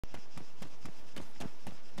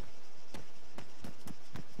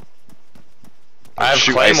I have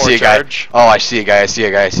Shoot, Claymore I see a charge. guy. Oh, I see a guy. I see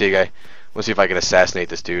a guy. I see a guy. Let's see if I can assassinate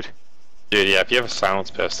this dude. Dude, yeah, if you have a silence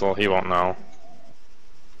pistol, he won't know.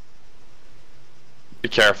 Be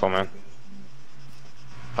careful, man.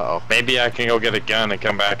 Uh-oh. Maybe I can go get a gun and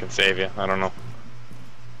come back and save you. I don't know.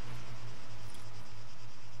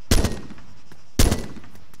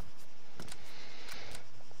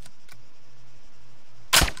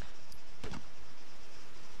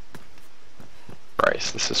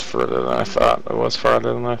 Christ, this is further than I thought. It was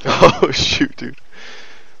farther than I thought. Oh, shoot, dude.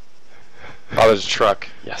 Oh, there's a truck.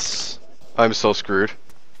 Yes. I'm so screwed.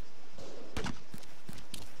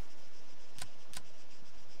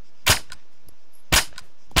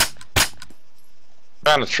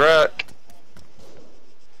 Found a truck.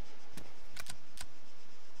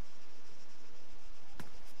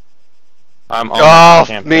 I'm Oh,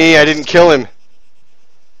 almost me, I didn't kill him.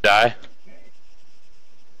 Die.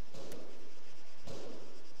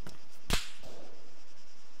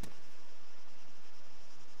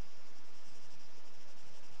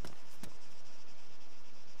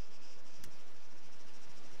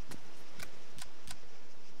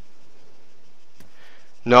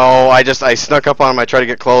 No, I snuck up on him. I tried to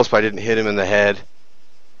get close, but I didn't hit him in the head.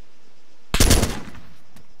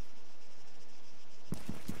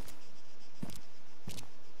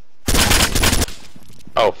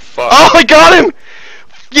 Oh, fuck. Oh, I got him!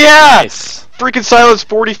 Yeah! Nice. Freaking silence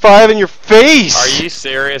 45 in your face! Are you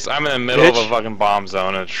serious? I'm in the middle of Bitch. a fucking bomb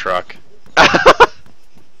zone in a truck.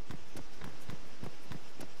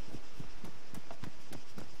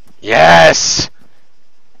 Yes!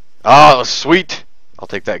 Oh, sweet. I'll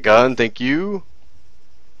take that gun, thank you.